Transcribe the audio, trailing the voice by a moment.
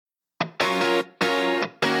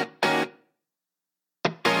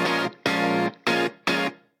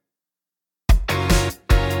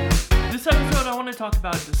I want to talk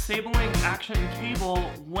about disabling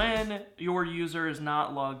ActionCable when your user is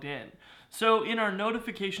not logged in. So in our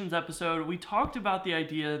notifications episode, we talked about the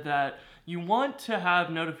idea that you want to have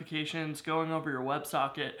notifications going over your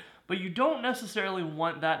WebSocket, but you don't necessarily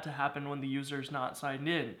want that to happen when the user is not signed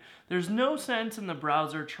in. There's no sense in the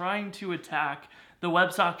browser trying to attack the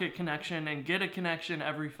WebSocket connection and get a connection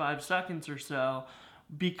every 5 seconds or so,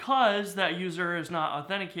 because that user is not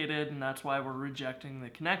authenticated, and that's why we're rejecting the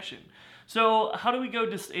connection. So how do we go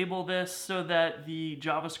disable this so that the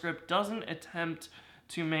JavaScript doesn't attempt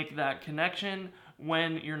to make that connection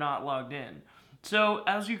when you're not logged in? So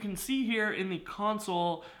as you can see here in the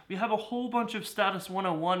console, we have a whole bunch of status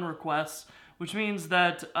 101 requests, which means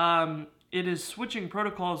that it is switching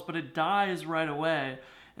protocols, but it dies right away.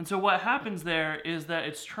 And so what happens there is that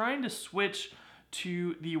it's trying to switch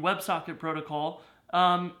to the WebSocket protocol,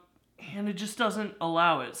 and it just doesn't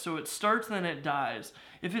allow it. So it starts, then it dies.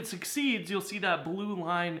 If it succeeds, you'll see that blue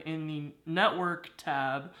line in the network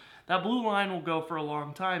tab. That blue line will go for a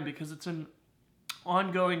long time because it's an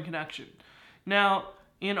ongoing connection. Now,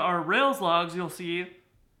 in our Rails logs, you'll see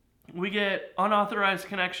we get unauthorized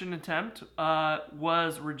connection attempt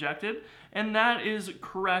was rejected, and that is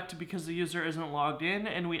correct because the user isn't logged in,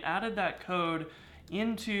 and we added that code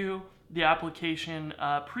into the application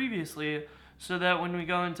previously, so that when we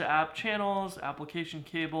go into app channels, application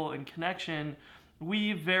cable, and connection,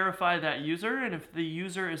 we verify that user, and if the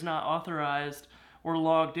user is not authorized or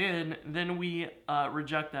logged in, then we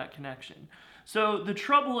reject that connection. So the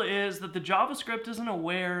trouble is that the JavaScript isn't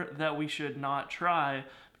aware that we should not try,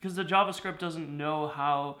 because the JavaScript doesn't know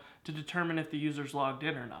how to determine if the user's logged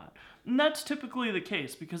in or not. And that's typically the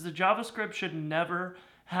case, because the JavaScript should never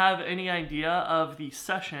have any idea of the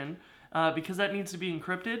session, because that needs to be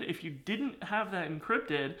encrypted. If you didn't have that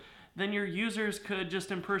encrypted, then your users could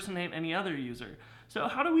just impersonate any other user. So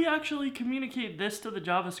how do we actually communicate this to the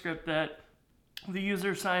JavaScript that the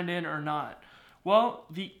user signed in or not? Well,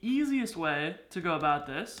 the easiest way to go about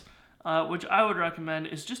this, which I would recommend,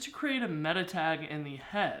 is just to create a meta tag in the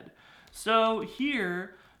head. So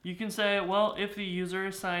here you can say, well, if the user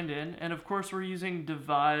is signed in, and of course we're using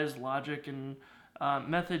devise logic and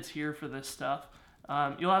methods here for this stuff.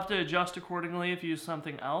 You'll have to adjust accordingly if you use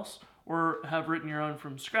something else or have written your own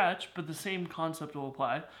from scratch, but the same concept will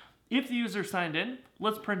apply. If the user signed in,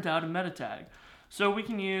 let's print out a meta tag. So we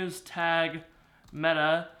can use tag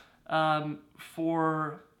meta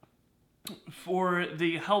for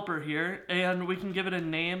the helper here, and we can give it a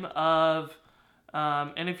name of,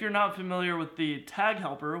 and if you're not familiar with the tag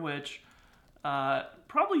helper, which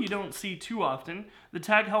probably you don't see too often, the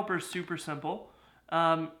tag helper is super simple.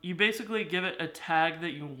 You basically give it a tag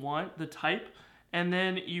that you want, the type, and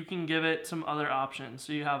then you can give it some other options.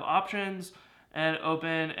 So you have options, and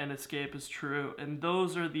open and escape is true, and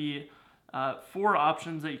those are the 4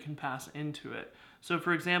 options that you can pass into it. So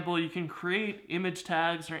for example, you can create image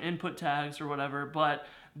tags or input tags or whatever, but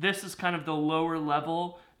this is kind of the lower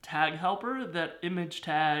level tag helper that image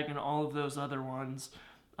tag and all of those other ones,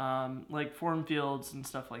 like form fields and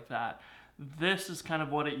stuff like that. This is kind of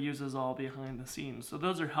what it uses all behind the scenes. So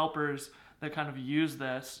those are helpers that kind of use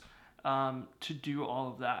this to do all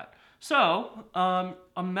of that. So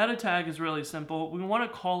a meta tag is really simple. We want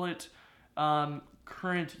to call it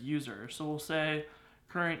current user. So we'll say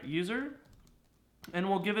current user, and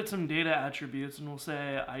we'll give it some data attributes, and we'll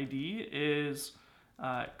say ID is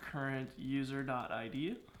current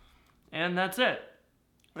user.id, and that's it.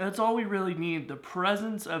 That's all we really need. The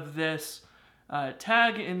presence of this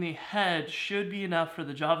tag in the head should be enough for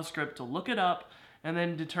the JavaScript to look it up and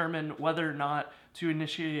then determine whether or not to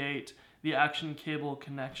initiate the ActionCable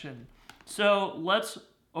connection. So let's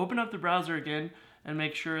open up the browser again and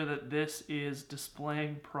make sure that this is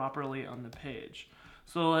displaying properly on the page.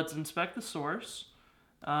 So let's inspect the source.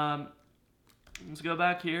 Let's go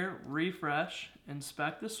back here, refresh,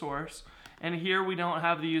 inspect the source, and here we don't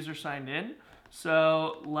have the user signed in.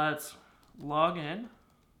 So let's log in.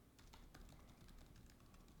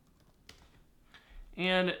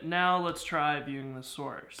 And now let's try viewing the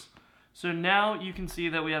source. So now you can see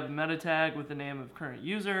that we have a meta tag with the name of current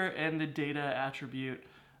user and the data attribute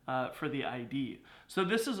for the ID. So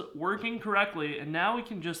this is working correctly, and now we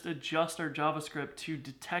can just adjust our JavaScript to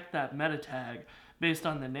detect that meta tag based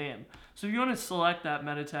on the name. So if you want to select that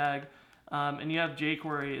meta tag and you have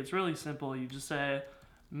jQuery, it's really simple. You just say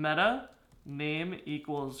meta name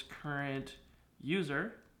equals current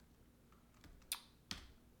user,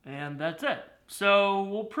 and that's it. So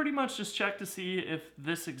we'll pretty much just check to see if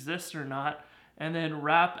this exists or not, and then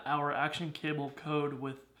wrap our ActionCable code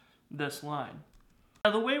with this line.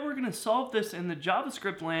 Now the way we're going to solve this in the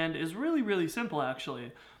JavaScript land is really, really simple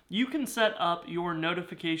actually. you can set up your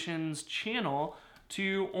notifications channel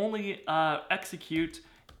to only execute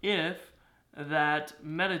if that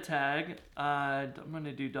meta tag, I'm going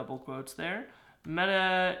to do double quotes there,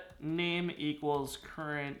 meta name equals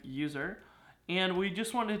current user. And we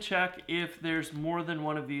just want to check if there's more than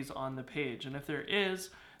one of these on the page. And if there is,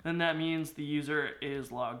 then that means the user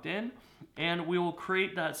is logged in, and we will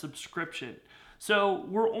create that subscription. So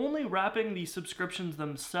we're only wrapping the subscriptions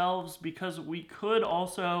themselves because we could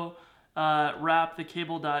also wrap the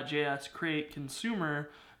cable.js create consumer,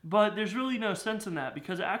 but there's really no sense in that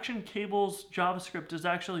because ActionCable's JavaScript is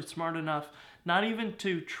actually smart enough not even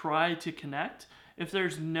to try to connect if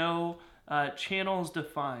there's no channels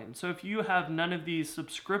defined. So if you have none of these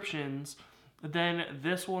subscriptions, then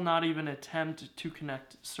this will not even attempt to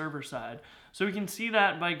connect server side. So we can see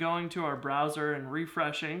that by going to our browser and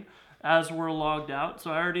refreshing as we're logged out.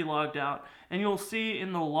 So I already logged out, and you'll see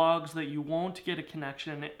in the logs that you won't get a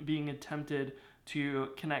connection being attempted to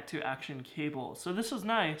connect to ActionCable. So this is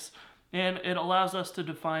nice, and it allows us to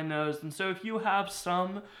define those. And so if you have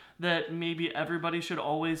some that maybe everybody should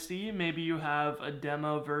always see, maybe you have a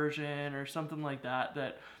demo version or something like that,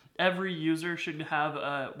 that every user should have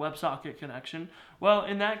a WebSocket connection. Well,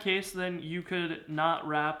 in that case, then you could not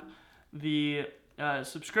wrap the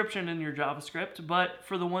subscription in your JavaScript, but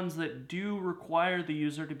for the ones that do require the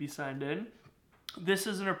user to be signed in, this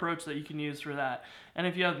is an approach that you can use for that. And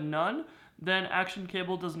if you have none, then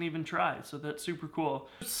ActionCable doesn't even try, so that's super cool.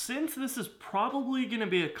 Since this is probably going to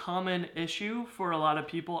be a common issue for a lot of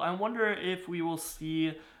people, I wonder if we will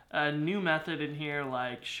see a new method in here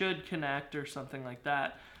like should connect or something like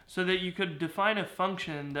that, so that you could define a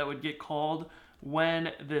function that would get called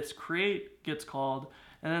when this create gets called,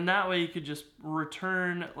 and then that way you could just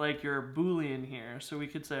return like your Boolean here. So we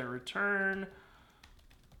could say return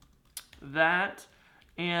that,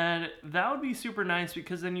 and that would be super nice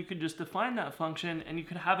because then you could just define that function and you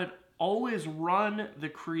could have it always run the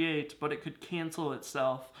create, but it could cancel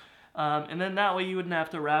itself. And then that way you wouldn't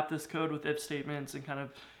have to wrap this code with if statements and kind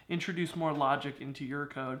of introduce more logic into your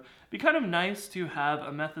code. It'd be kind of nice to have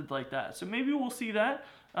a method like that. So maybe we'll see that.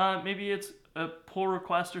 Maybe it's a pull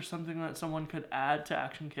request or something that someone could add to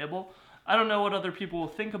ActionCable. I don't know what other people will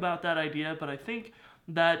think about that idea, but I think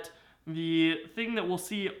that the thing that we'll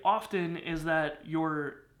see often is that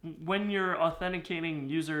when you're authenticating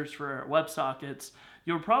users for WebSockets,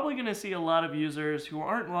 you're probably going to see a lot of users who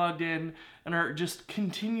aren't logged in and are just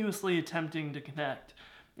continuously attempting to connect.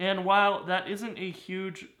 And while that isn't a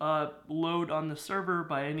huge load on the server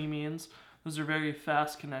by any means, those are very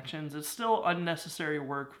fast connections, it's still unnecessary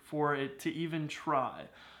work for it to even try.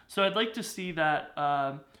 So I'd like to see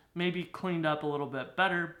that maybe cleaned up a little bit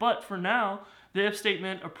better, but for now, the if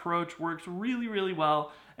statement approach works really, really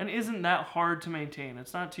well and isn't that hard to maintain.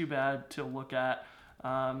 It's not too bad to look at.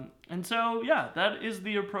 And so, yeah, that is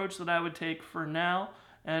the approach that I would take for now.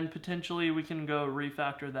 And potentially we can go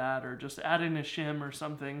refactor that or just add in a shim or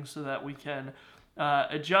something so that we can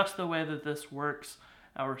adjust the way that this works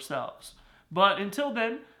ourselves. But until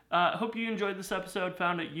then, hope you enjoyed this episode,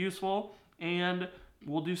 found it useful, and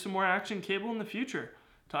we'll do some more ActionCable in the future.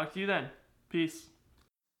 Talk to you then. Peace.